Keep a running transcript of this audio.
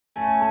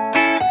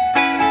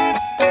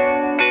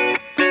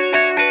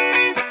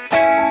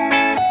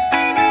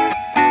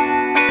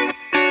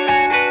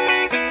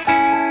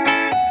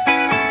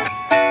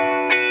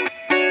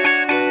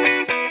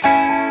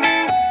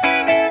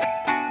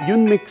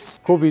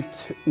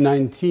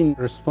COVID-19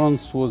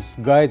 response was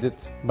guided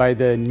by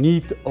the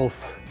need of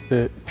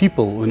the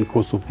people in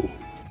Kosovo.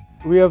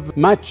 We have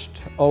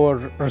matched our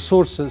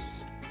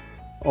resources,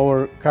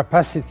 our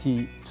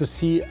capacity to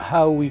see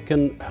how we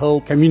can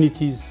help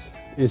communities,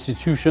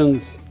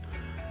 institutions,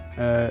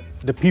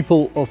 the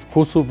people of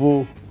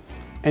Kosovo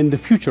and the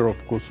future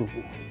of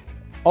Kosovo.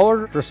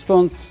 Our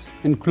response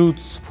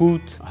includes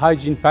food,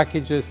 hygiene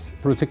packages,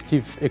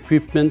 protective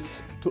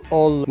equipment to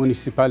all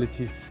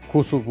municipalities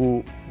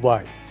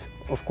Kosovo-wide.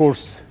 Of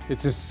course,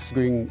 it is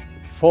going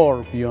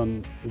far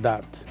beyond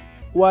that.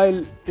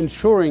 While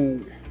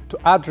ensuring to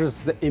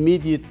address the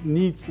immediate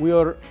needs, we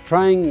are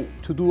trying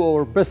to do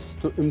our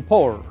best to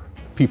empower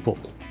people.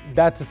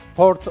 That is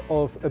part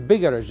of a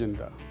bigger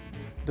agenda,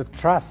 the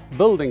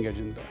trust-building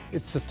agenda.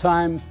 It's a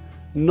time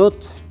not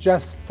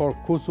just for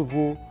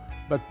Kosovo,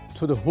 but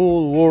to the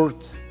whole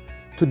world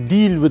to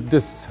deal with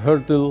this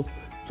hurdle,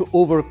 to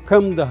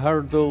overcome the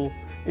hurdle,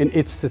 and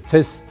it's a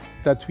test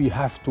that we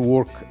have to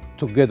work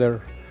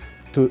together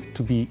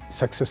to be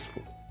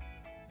successful.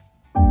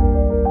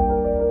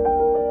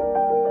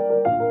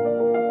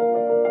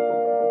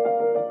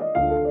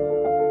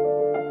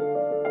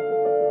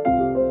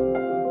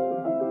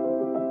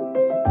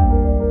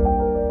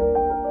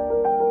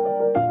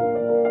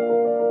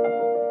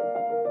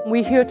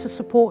 We're here to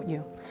support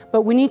you,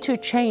 but we need to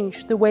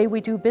change the way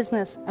we do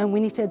business and we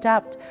need to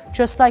adapt,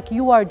 just like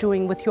you are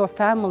doing with your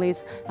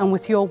families and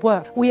with your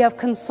work. We have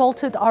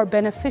consulted our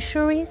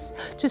beneficiaries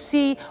to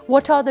see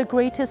what are the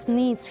greatest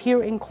needs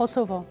here in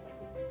Kosovo.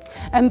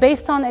 And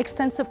based on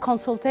extensive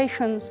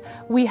consultations,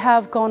 we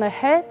have gone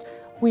ahead.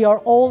 We are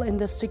all in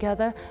this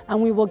together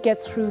and we will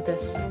get through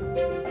this.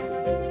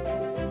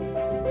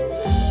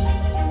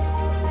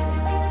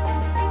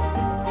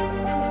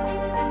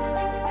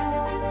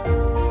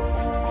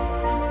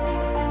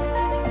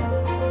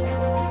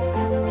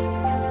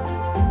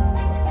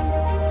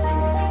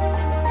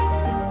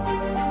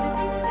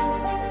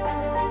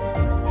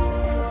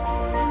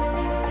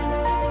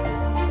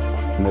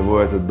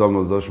 Nevojat e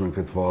domosdoshme në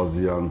këtë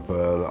fazë janë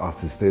për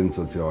asistencë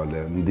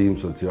sociale, ndihmë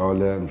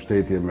sociale,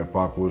 mbështetje me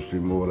pako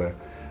ushqimore,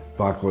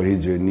 pako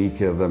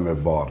higjienike dhe me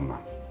barna.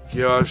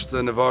 Kjo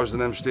është në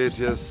vazhdim e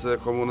mbështetjes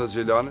komunës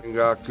Gjelane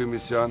nga ky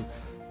mision.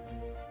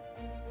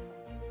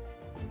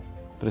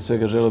 Pre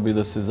svega želeo bih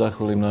da se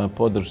zahvalim na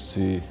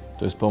podršci,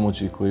 to jest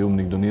pomoći koju je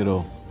UNMIK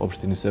donirao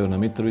opštini Severna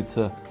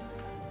Mitrovica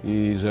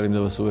i želim da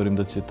vas uverim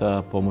da će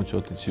ta pomoć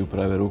otići u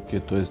prave ruke,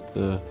 to jest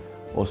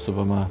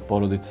osobama,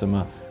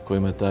 porodicama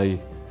kojima je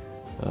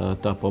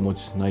ta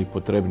pomoć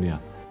najpotrebnija.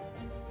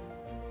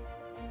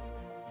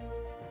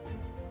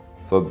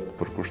 Sot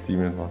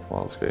përkushtimin më të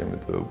madh që jemi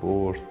të bëu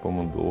është po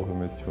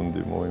mundohemi t'ju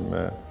ndihmojmë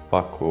me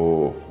pako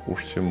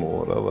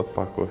ushqimore dhe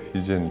pako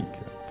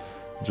higjienike.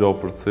 Gjë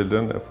për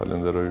cilën e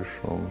falenderoj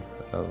shumë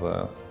edhe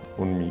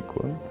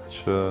UNMIK-un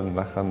që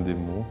na ka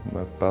ndihmuar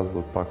me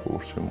 50 pako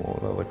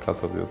ushqimore dhe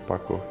 40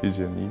 pako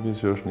higjienike,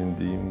 që është një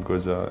ndihmë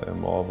goxha e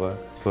madhe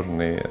për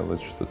ne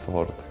edhe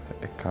qytetarët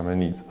e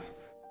Kamenicës.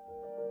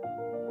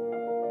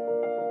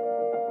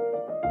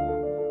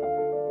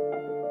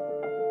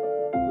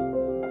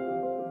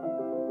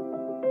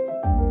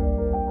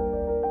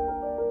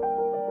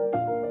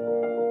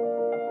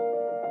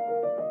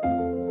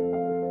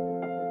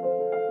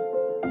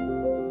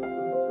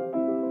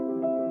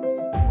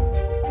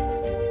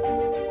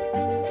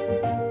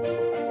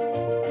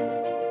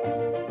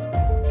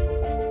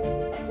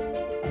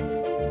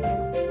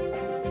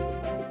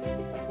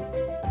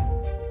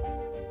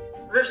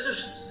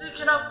 Si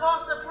kena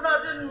pasë puna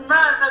din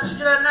mrena që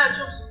kena ne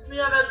që mësë të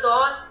mija me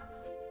dalë,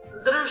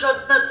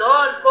 ndryshat me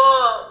dalë, po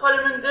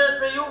faleminderit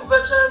për juve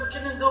që më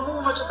keni ndihmu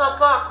me që ta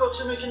pako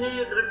që më keni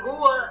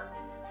dërguar.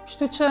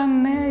 Kështu që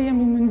ne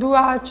jemi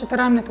munduar që të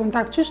rëmë në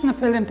kontakt qysh në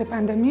fillim të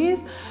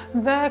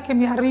pandemisë dhe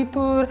kemi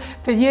arritur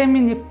të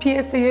jemi një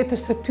pjesë e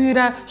jetës së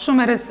tyre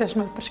shumë e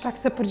rëndësishme, për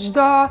shkak se për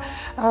çdo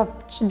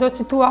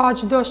situatë,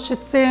 çdo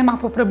shqetësim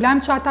apo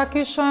problem që ata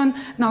kishin,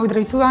 na u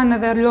drejtuan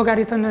edhe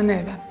llogaritën në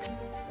neve.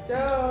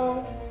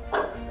 Ciao!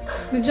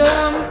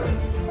 Dëgjojmë!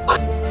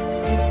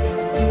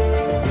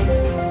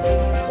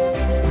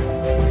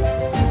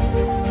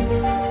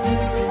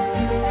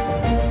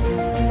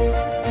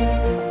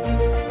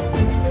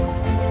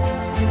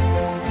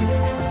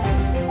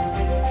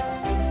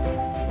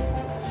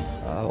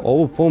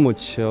 Ovu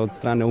pomoć od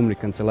strane UNMIK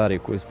kancelarije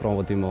koju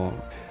sprovodimo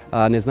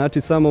ne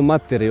znači samo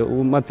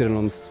u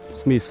materijalnom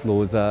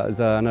smislu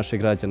za naše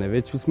građane,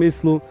 već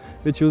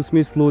u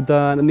smislu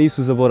da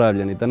nisu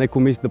zaboravljeni,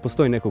 da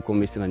postoji neko ko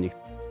misli na njih.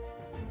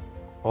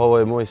 Ovo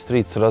je moj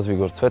stric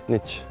Razvigor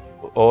Cvetnić,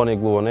 on je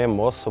gluvonem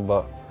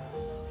osoba.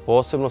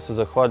 Posebno se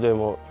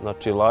zahvaljujemo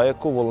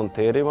Lajeku,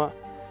 volonterima,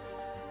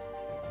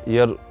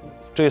 jer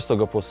često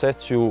ga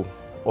posećuju,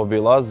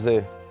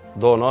 obilaze,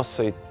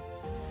 donose.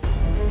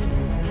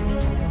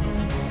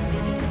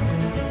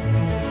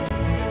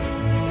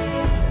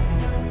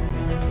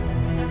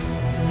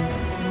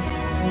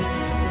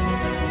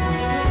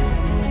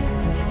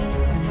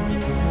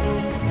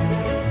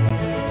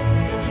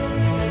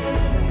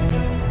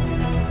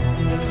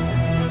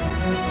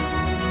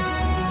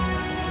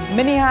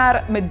 Me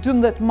njëherë me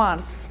 12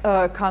 mars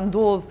ka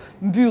ndodh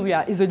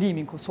mbyllja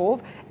izolimi në Kosovë,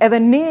 edhe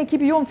ne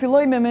ekipi jonë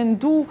filloj me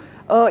mendu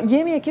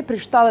jemi ekip për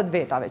 70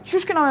 vetave.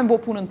 Qysh kena me bo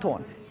punën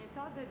tonë?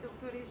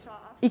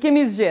 I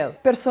kemi zgjedh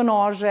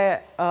personazhe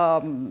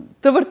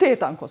të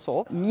vërteta në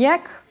Kosovë,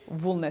 mjek,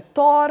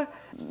 vullnetar,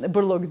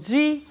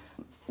 bërllogji,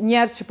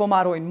 njerëz që po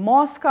marrojnë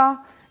maska,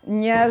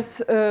 njerëz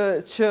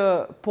që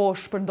po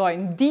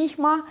shpërndajnë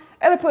ndihma,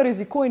 edhe po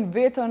rrezikojnë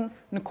veten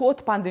në kohë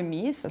të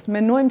pandemisë.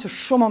 Mendojmë që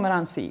shumë më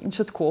rëndësi në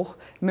çet kohë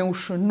me u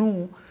shënu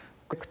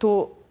këto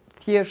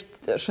thjesht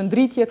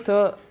shëndritje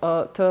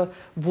të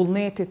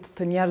vullnetit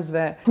të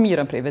njerëzve të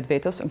mirën prej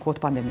vetvetes në kohë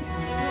të pandemisë.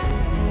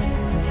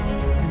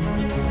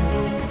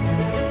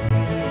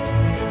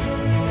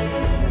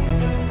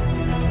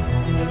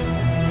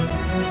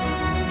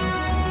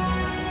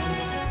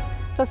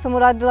 To sam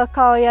uradila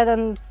kao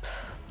jedan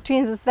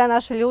čin za sve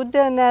naše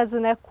ljude, ne za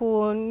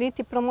neku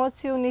niti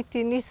promociju,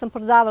 niti nisam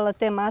prodavala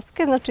te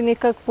maske, znači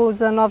nikakvu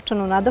za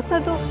novčanu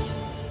nadoknadu.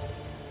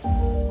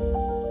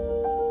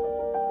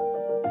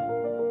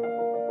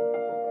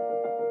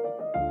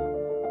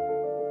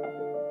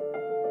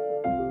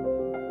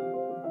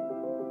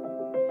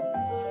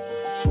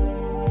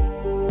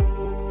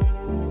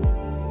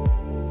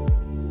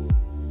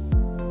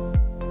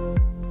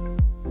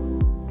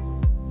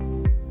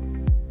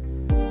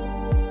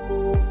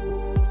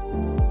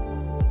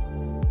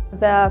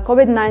 The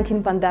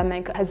COVID-19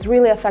 pandemic has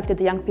really affected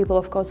the young people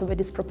of Kosovo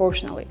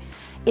disproportionately.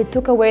 It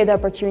took away the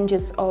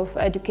opportunities of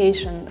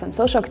education and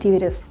social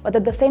activities, but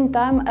at the same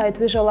time it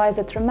visualized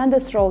a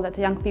tremendous role that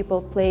young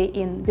people play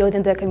in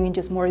building their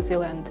communities more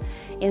resilient,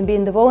 in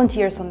being the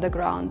volunteers on the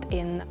ground,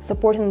 in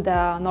supporting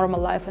the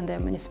normal life in their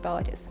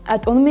municipalities.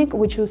 At UNMIK,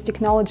 we choose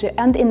technology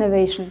and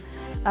innovation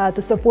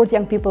to support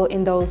young people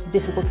in those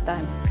difficult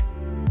times.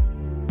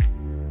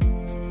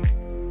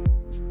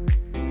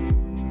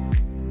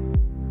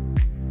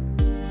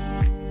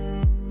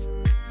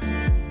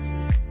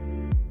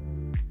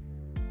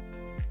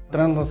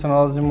 Trenutno se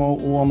nalazimo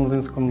u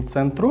omladinskom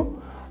centru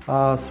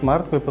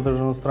Smart, koji je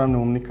podržan od strane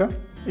UNMIK-a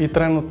i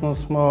trenutno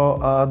smo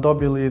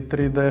dobili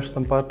 3D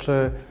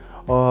štampače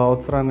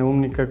od strane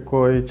UNMIK-a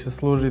koji će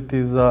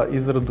služiti za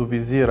izradu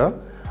vizira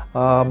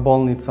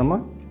bolnicama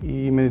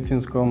i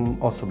medicinskom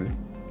osoblju.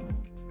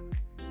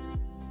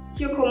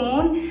 Kjo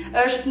komunë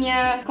është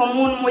një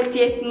komunë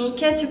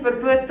multietnike që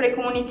përbëhet prej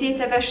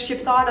komuniteteve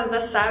shqiptare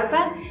dhe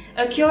serbe.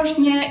 Kjo është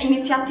një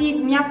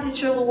iniciativë mjaft e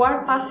qelluar,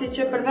 pasi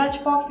që përveç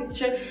faktit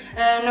që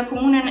në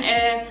komunën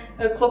e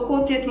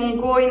Klokotit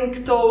mungojnë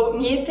këto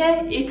mjete,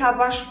 i ka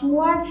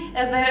bashkuar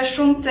edhe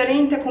shumë të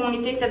rinj të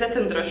komuniteteve të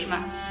ndryshme.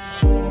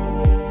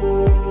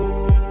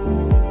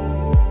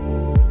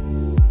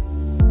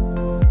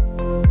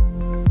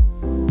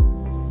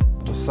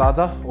 Do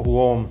sada u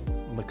ovom,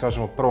 da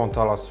kažemo, prvom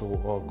talasu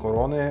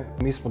korone,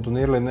 mi smo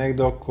donirali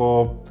negde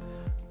oko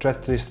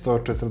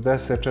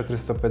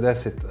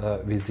 440-450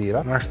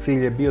 vizira. Naš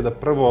cilj je bio da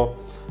prvo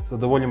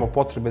zadovoljimo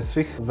potrebe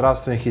svih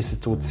zdravstvenih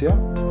institucija.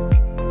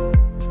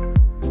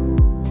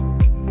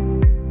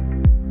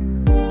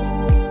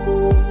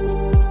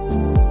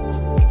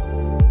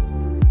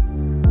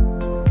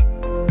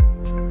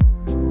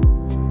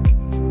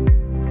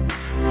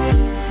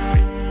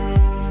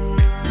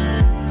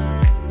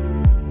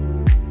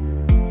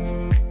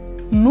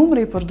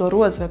 Numri i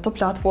përdoruesve të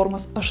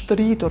platformës është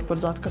rritur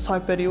përgjatë kësaj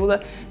periudhe,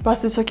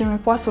 pasi që kemi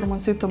pasur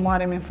mundësi të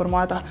marrim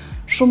informata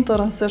shumë të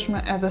rëndësishme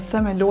edhe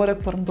themelore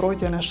për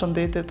mbrojtjen e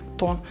shëndetit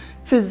ton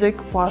fizik,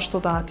 po ashtu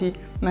dhe atij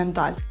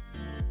mental.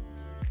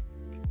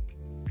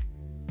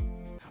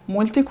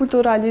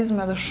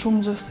 Multikulturalizmi dhe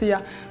shumëgjuhësia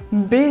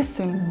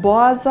mbesin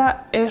baza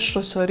e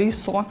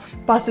shoqërisë sonë,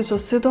 pasi që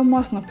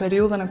sidomos në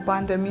periudhën e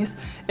pandemisë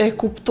e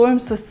kuptojmë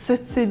se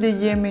secili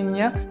jemi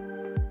një.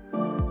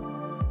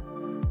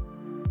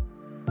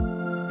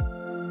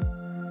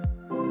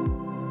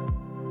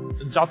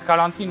 Gjatë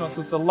karantinës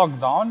ose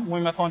lockdown,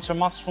 muj me thonë që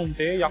mas shumë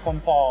te ja kom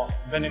pa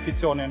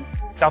beneficionin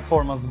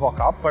platformës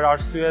VOCAP, për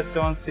arsye se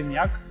unë si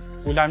mjek,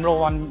 u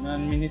lajmërova në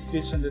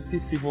Ministrisë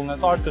Shëndetësisë si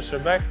vullnetar të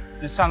shërbej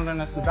në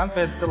qendrën e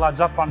studentëve, e cila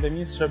gjatë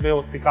pandemisë shërbeu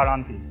si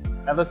karantinë.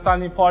 Edhe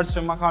stani parë që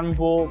ma kanë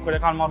bo, kër e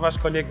kanë marrë vesh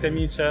kolegët e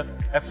mi që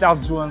e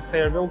flasë gjuhën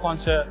serbe, u kanë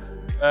që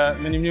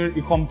me një mënyrë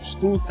i kom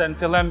pështu se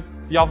në fillim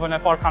javën e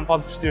parë kanë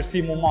pas vështirësi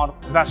mu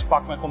marrë vesh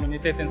pak me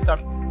komunitetin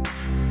serb.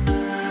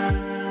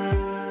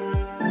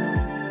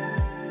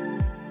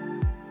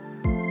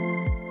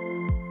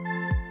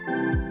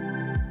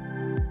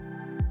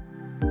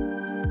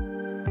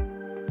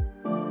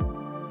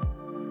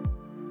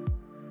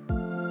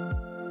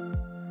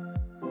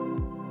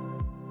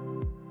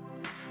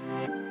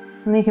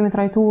 Ne kemi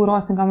trajtu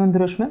rastin nga më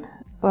ndryshmet,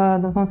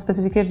 do të thonë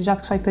specifikisht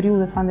gjatë kësaj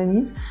periudhe të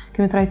pandemisë,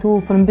 kemi trajtu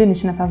për mbi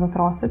 150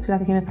 raste, të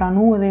cilat e kemi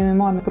pranuar dhe jemi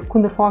marrë për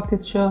kundër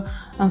faktit që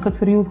në këtë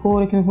periudhë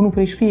kohore kemi punu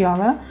prej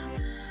shtëpive.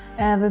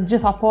 Edhe të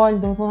gjitha palë,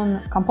 do të thonë,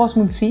 kam pas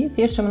mundësi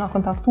thjesht që më na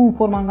kontaktu në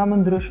forma nga më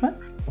ndryshmet,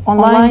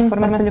 online,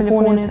 përmes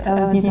telefonit,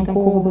 edhe në njëjtën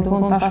kohë, do të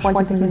thonë, tash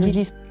shkallë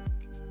teknologjisë.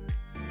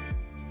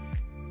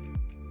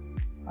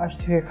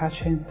 Arsye ka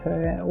qenë se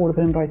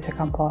urdhrin mbrojtëse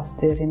kam pas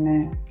deri në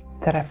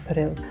 3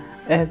 prill,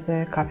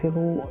 edhe ka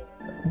fillu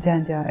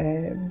gjendja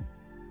e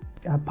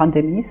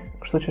pandemisë,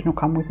 kështu që nuk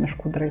kam mujt me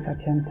shku drejt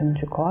atje në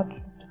gjykat.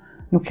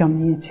 Nuk jam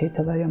një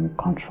qetë dhe jam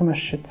kanë shumë e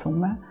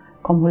shqetësume.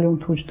 Kam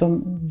volontu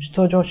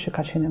çdo gjë që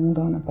ka qenë e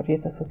mundur në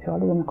rrjetet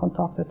sociale dhe me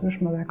kontakte të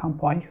ndryshme dhe kam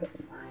pa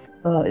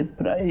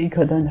i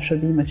këtë në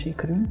shërbime që i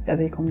krym,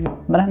 edhe i kom një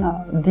mrena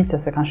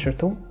ditës e kanë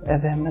shërtu,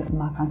 edhe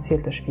ma kanë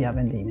sjellë të shtëpia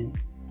vendimin.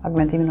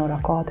 Argumentimin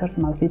ora 4,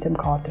 mas ditëm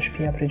ka ardhur të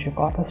shtëpia prej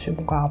gjykatës që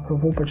ka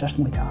aprovu për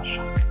 6 muaj të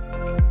ardhshëm.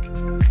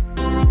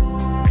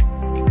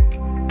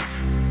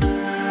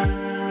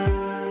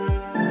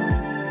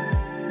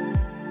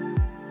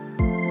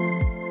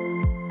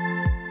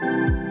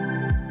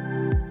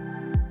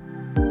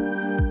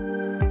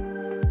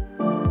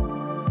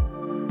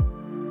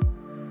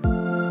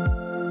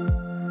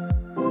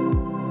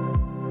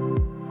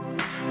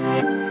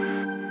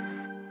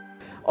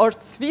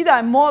 Është sfida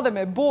e madhe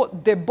me bo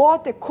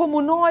debate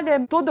komunale.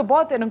 To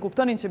debate në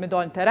kuptonin që me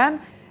dojnë në teren,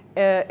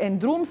 e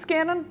ndrum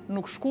skenën,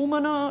 nuk shkume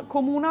në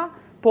komuna,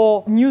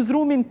 po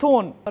newsroomin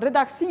ton,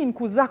 redaksin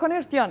ku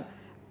zakonisht janë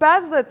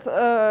 50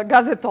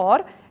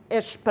 gazetar,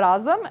 e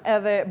shprazëm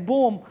edhe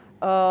bom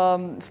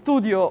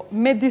studio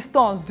me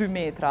distancë 2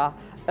 metra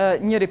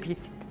njëri për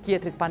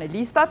tjetrit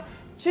panelistat,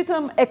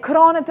 qitëm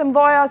ekranet e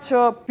mdhaja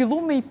që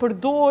fillu me i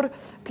përdor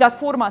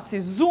platforma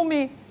si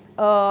Zoomi,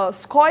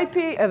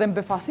 Skype-i edhe në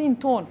befasin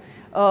ton,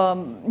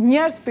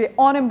 njerës për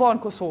anën banë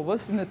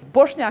Kosovës, në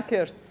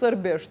bosnjakisht,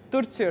 sërbisht,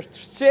 turqisht,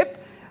 shqip,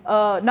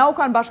 na u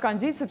kanë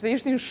bashkan gjitë, sepse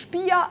ishtin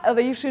shpia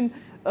edhe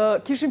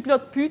kishin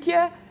plot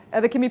pytje,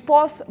 edhe kemi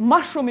pas ma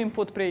shumë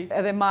input prej,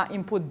 edhe ma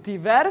input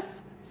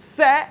divers,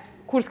 se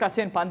kur s'ka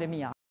qenë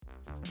pandemia.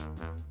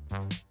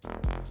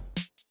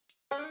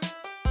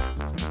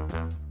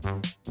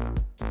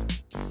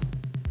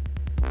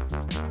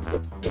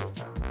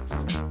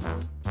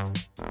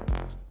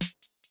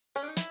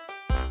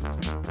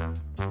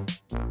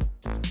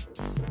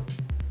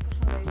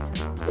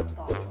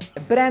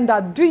 Brenda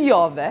 2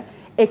 jave,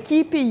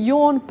 ekipi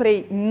jonë prej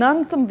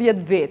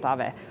 19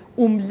 vetave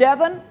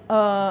mbledhen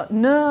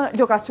në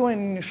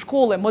lokacionin një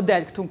shkolle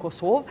model këtu në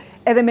Kosovë,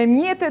 edhe me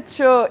mjetet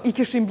që i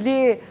kishim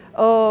ble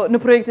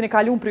në projektin e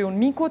kalum prej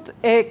UNMIK-ut,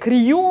 e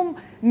kryum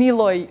një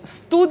lloj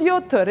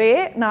studio të re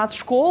në atë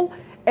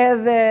shkollë,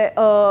 edhe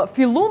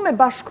fillu me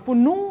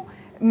bashkëpunu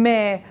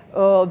me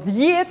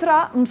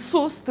 10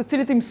 mësus të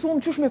cilit i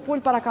mësuam qysh me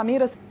folë para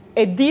kamerës.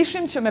 E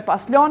dishim që me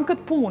pas lanë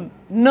këtë punë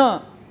në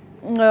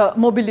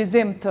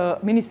mobilizim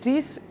të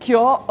ministrisë,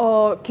 kjo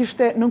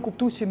kishte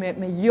nënkuptu që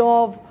me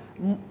javë,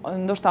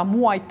 ndoshta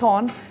muaj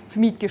tonë,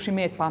 fëmijët kishin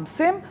me pa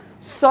mësim,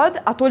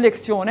 sot ato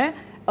leksione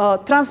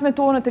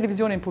transmetohen në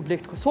televizionin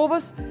publik të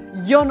Kosovës,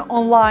 janë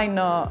online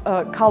në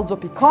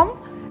kalzo.com.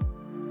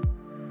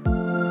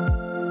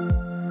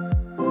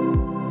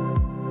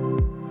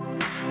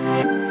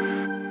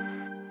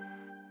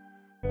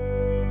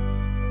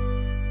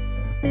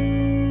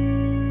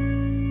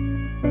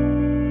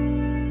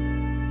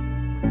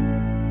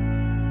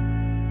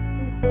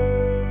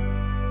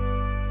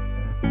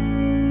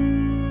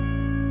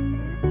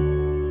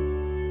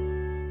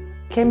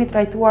 Kemi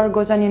trajtuar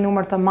goxha një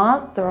numër të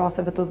madh të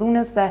rasteve të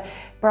dhunës dhe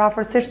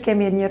parafërsisht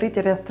kemi një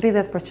rritje rreth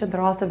 30% të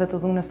rasteve të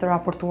dhunës të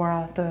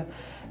raportuara të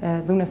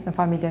dhunës në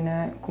familjen e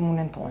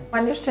komunën tonë.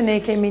 Normalisht që ne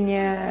kemi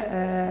një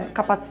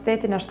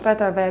kapacitetin e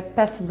shtretarve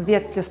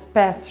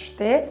 15+5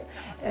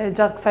 shtesë.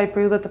 Gjatë kësaj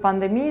periudhe të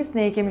pandemisë,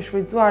 ne i kemi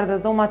shfrytzuar dhe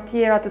dhoma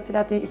tjera të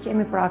cilat i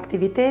kemi për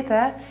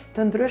aktivitete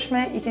të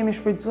ndryshme, i kemi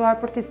shfrytzuar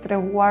për t'i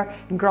strehuar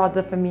gratë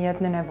dhe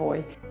fëmijët në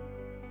nevojë.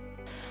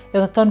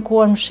 Edhe të në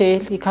kuar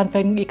mshel, i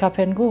ka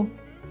pengu.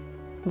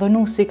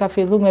 Dhunusi ka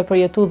fillu me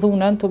përjetu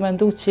dhunën, të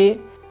mendu që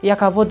ja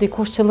ka bo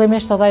dikush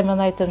qëllimisht edhe i më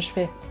najtë në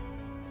shpe.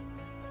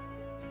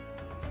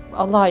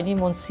 Allah i një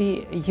mundësi,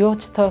 jo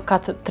që të ka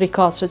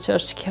 3-4 që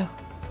është kjo,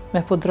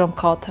 me pudrëm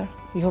 4.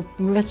 Jo,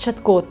 veç që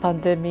të gotë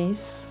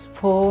pandemis,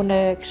 po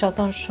une kësha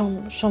thënë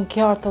shumë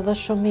kjartë edhe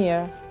shumë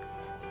mirë.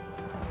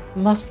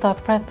 Mos ta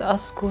pret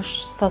askush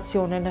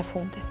stacionin e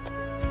fundit.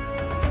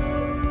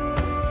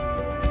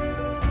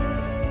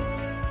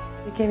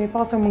 Kemi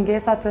pasur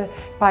mungesa të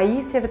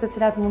pajisjeve të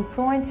cilat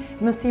mundësojnë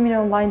mësimin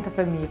online të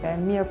fëmijëve.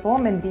 Mirë po,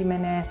 me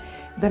ndihmën e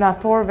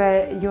donatorëve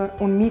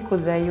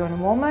UNMIK-ut dhe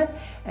UNMIK-ut,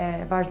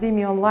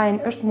 vazhdimi online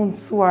është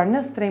mundësuar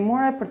në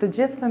strehmore për të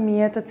gjithë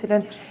fëmijët të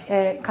cilën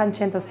kanë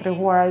qenë të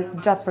strehuara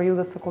gjatë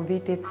periudhës së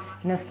Covidit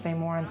në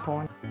strehmoren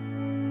tonë.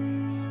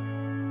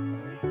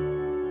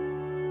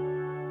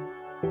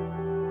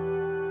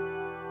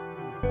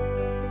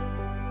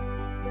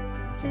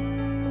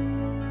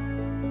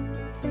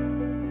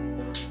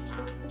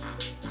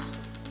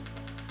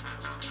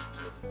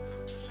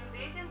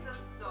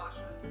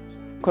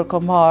 Kur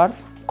kom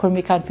ardhë, kur mi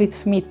kanë pyet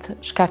fëmijët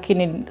shka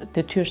keni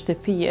detyrë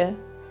shtëpie,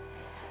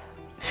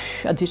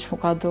 a di që mu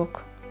ka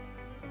duk.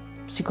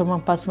 Sikur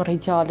më pas më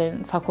rejtjalin,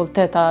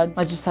 fakulteta,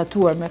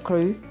 magjistratur me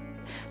kry,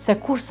 se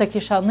kur se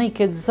kisha një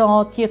këtë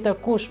zonë tjetër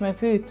kush me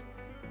pyet.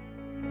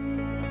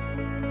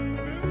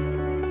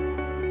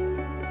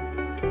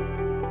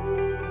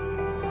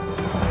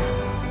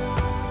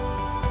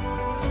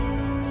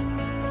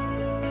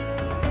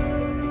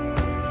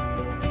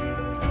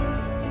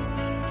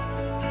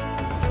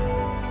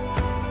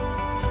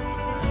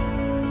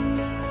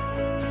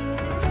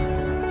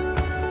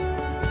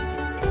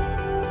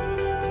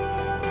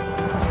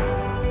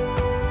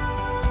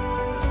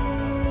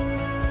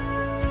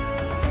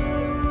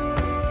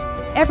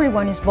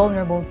 Everyone is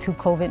vulnerable to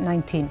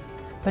COVID-19,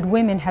 but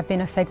women have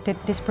been affected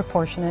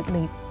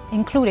disproportionately,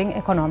 including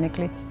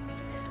economically.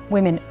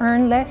 Women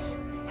earn less,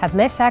 have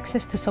less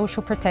access to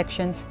social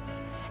protections,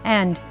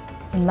 and,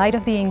 in light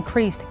of the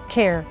increased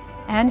care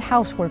and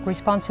housework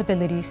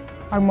responsibilities,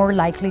 are more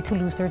likely to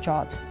lose their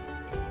jobs.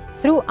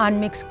 Through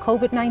UNMIK's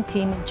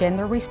COVID-19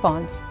 gender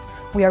response,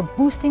 we are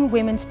boosting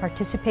women's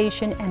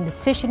participation and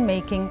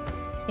decision-making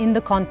in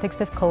the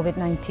context of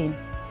COVID-19,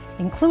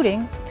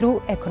 including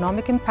through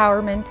economic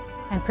empowerment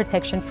and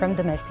protection from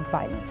domestic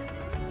violence.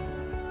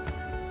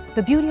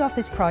 The beauty of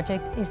this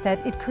project is that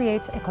it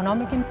creates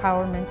economic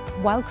empowerment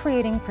while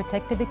creating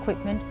protective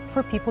equipment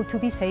for people to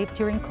be safe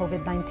during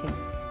COVID-19.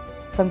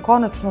 Sam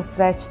konačno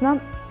srećna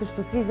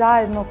što svi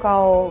zajedno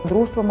kao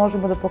društvo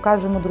možemo da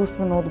pokažemo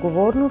društvenu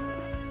odgovornost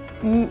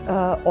i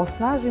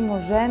osnažimo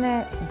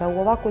žene da u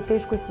ovako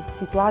teškoj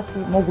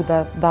situaciji mogu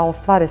da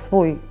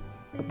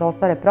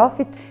ostvare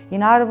profit i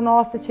naravno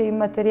ostaće im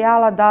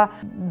materijala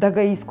da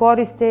ga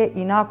iskoriste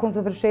i nakon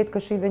završetka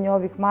šivenja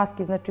ovih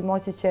maski, znači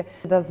moći će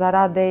da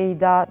zarade i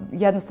da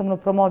jednostavno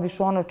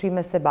promovišu ono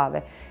čime se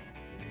bave.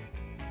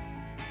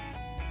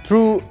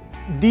 Through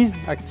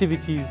these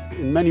activities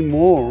and many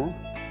more,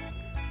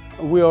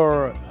 we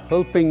are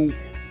helping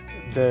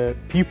the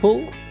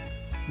people,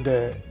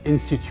 the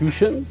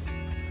institutions,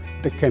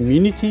 the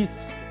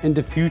communities and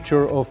the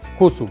future of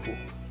Kosovo.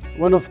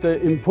 One of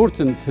the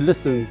important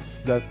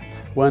lessons that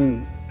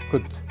one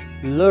could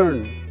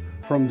learn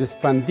from this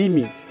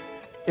pandemic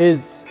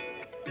is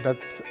that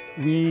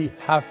we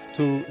have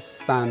to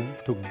stand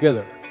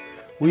together.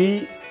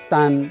 We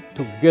stand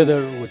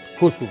together with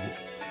Kosovo,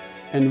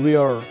 and we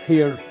are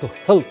here to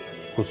help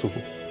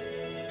Kosovo.